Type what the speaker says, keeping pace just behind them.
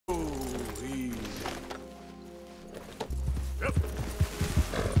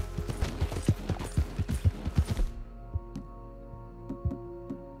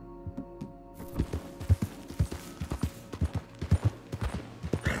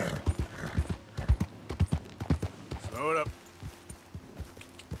Hold up.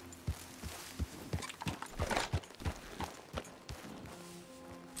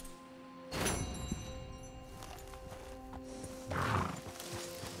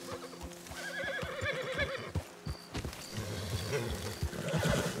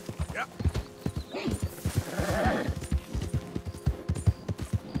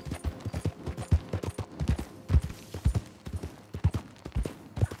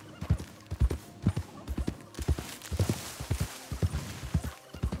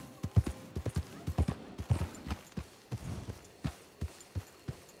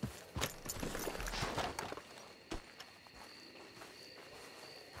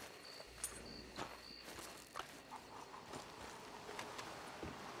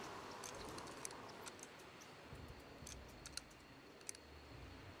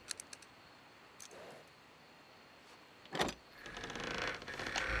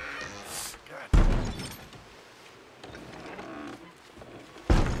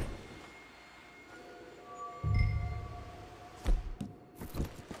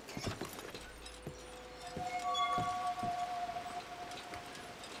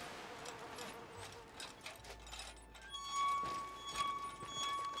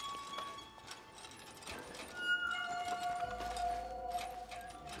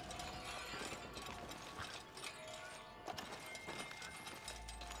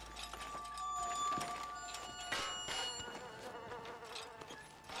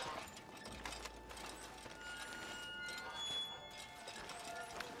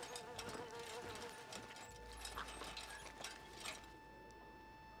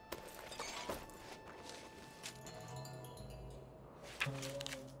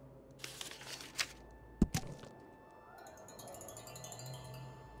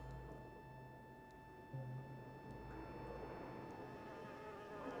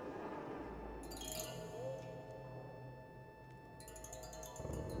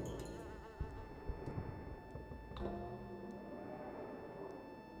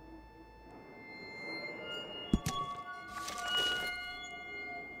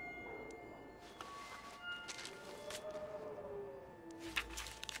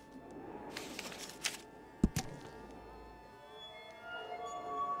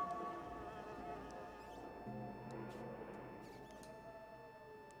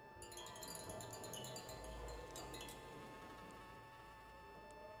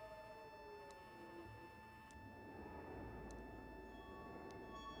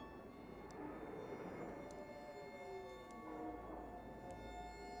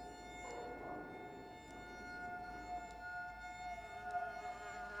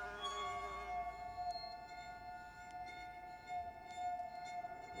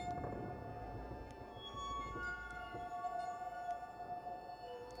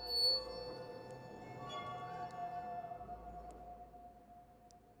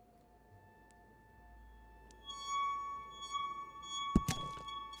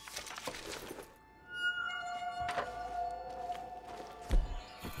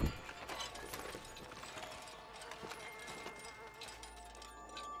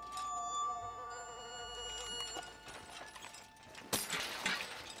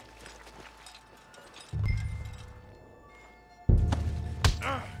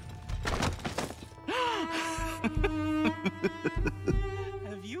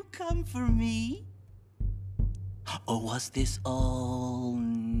 Have you come for me? Or was this all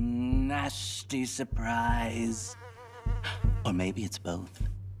nasty surprise? Or maybe it's both.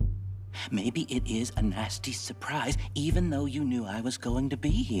 Maybe it is a nasty surprise, even though you knew I was going to be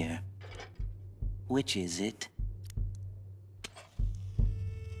here. Which is it?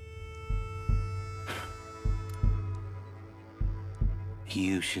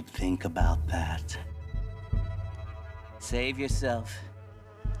 You should think about that. Save yourself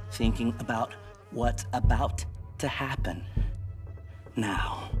thinking about what's about to happen.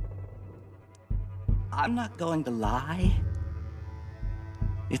 Now, I'm not going to lie.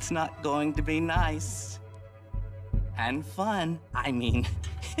 It's not going to be nice and fun. I mean,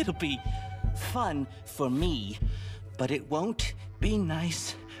 it'll be fun for me, but it won't be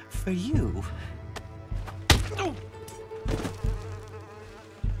nice for you.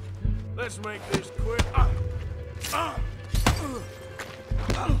 Let's make this quick.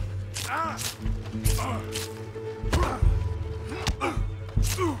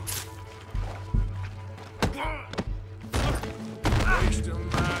 Wasting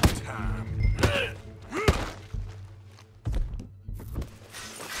my time.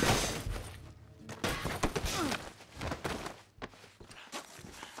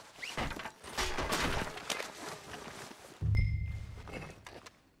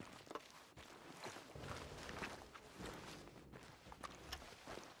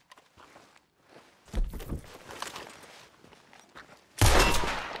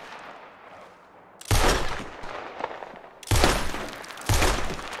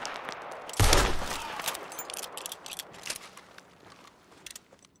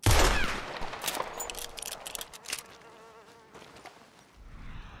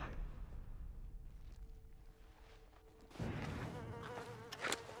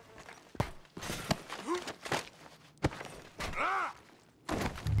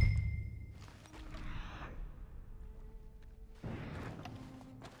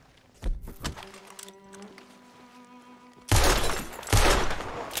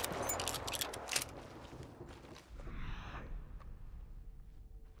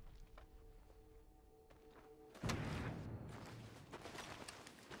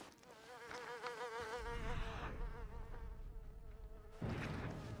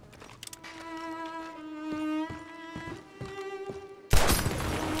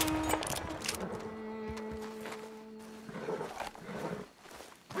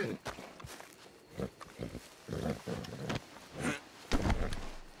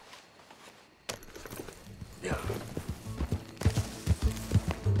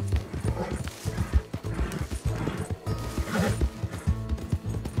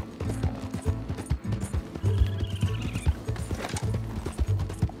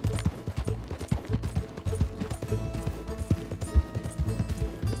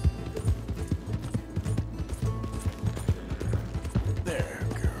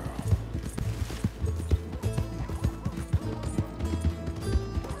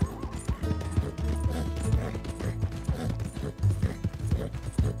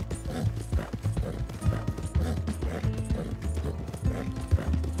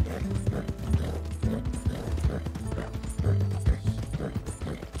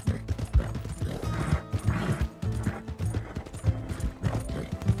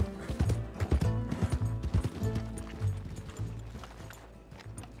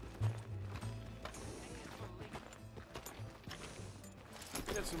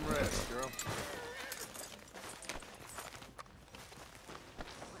 Get some rest, girl.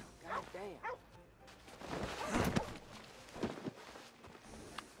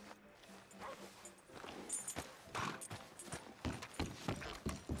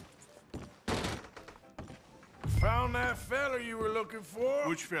 Found that fella you were looking for?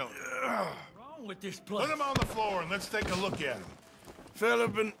 Which fella? Wrong with this place? Put him on the floor and let's take a look at him. Fella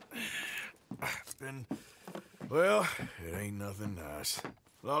been... Well, it ain't nothing nice.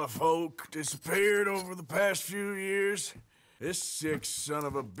 A lot of folk disappeared over the past few years. This sick son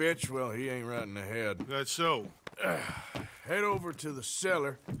of a bitch, well, he ain't right in the head. That's so. Head over to the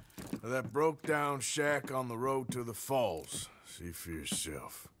cellar of that broke-down shack on the road to the falls. See for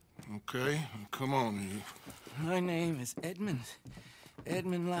yourself. Okay, come on, you. My name is Edmund.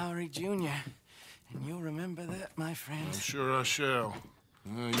 Edmund Lowry, Jr. And you'll remember that, my friend. I'm sure I shall.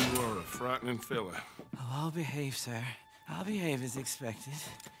 You are a frightening fella. Oh, I'll behave, sir. I'll behave as expected.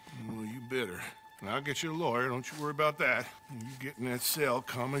 Well, you better. And I'll get you a lawyer, don't you worry about that. You get in that cell,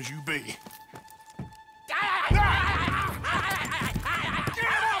 calm as you be.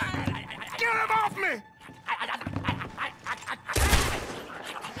 Get him off me!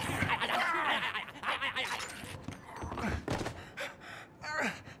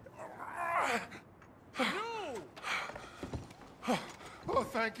 Oh,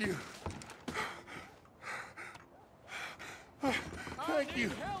 thank you. Thank you.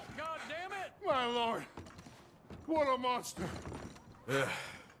 Help, goddammit! My lord. What a monster.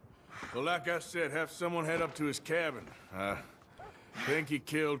 Well, like I said, have someone head up to his cabin. I think he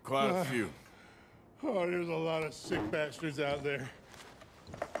killed quite a few. Oh, there's a lot of sick bastards out there.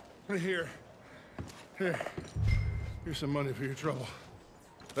 Here. Here's some money for your trouble.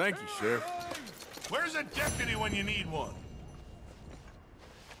 Thank you, Sheriff. Where's a deputy when you need one?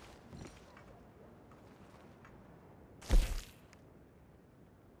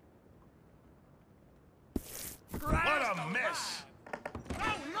 What a mess!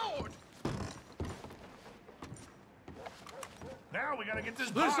 Oh, Lord! Now we gotta get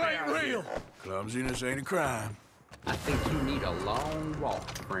this This body ain't out of real. here. Clumsiness ain't a crime. I think you need a long walk,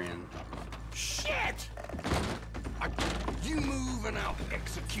 friend. Shit! You move and I'll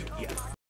execute you.